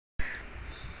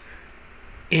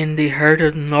In the heart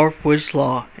of the North Woods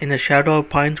Law, in the shadow of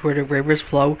pines where the rivers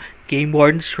flow, game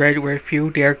wardens tread where few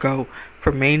dare go.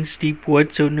 From Maine's deep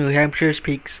woods to New Hampshire's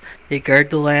peaks, they guard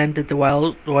the land that the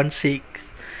wild one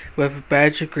seeks. With a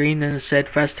badge of green and a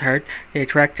steadfast heart, they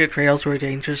track the trails where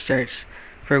danger starts.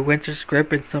 For winter's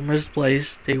grip and summer's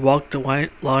blaze, they walk the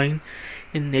line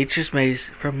in nature's maze.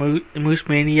 From moose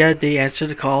mania, they answer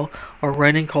the call, or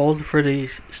running cold for the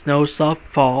snow's soft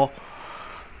fall.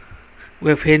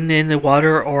 With hidden in the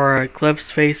water or a cliff's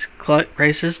face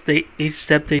crisis, each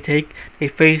step they take, they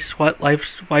face what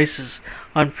life's vices.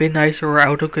 On thin ice or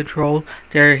out of control,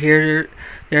 they are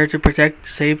there to protect,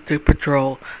 save, to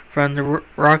patrol. From the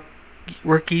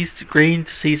rookies, green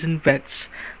to seasoned vets,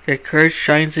 their courage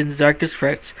shines in the darkest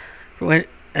threats.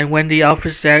 When the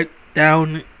office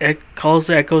down calls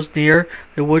echoes near,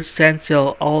 the woods stand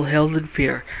still, all held in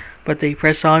fear. But they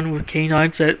press on with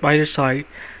canines by their side.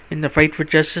 In the fight for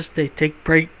justice, they take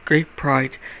great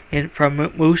pride. And from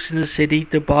moose in the city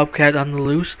to bobcat on the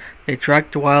loose, they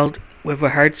track the wild with a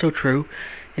heart so true.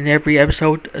 In every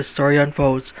episode, a story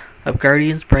unfolds of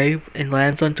guardians brave in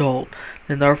lands untold.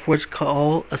 The Northwoods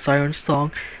call a siren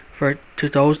song to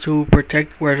those who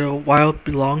protect where the wild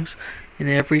belongs. In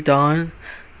every dawn,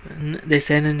 they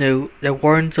send anew the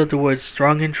wardens of the woods,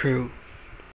 strong and true.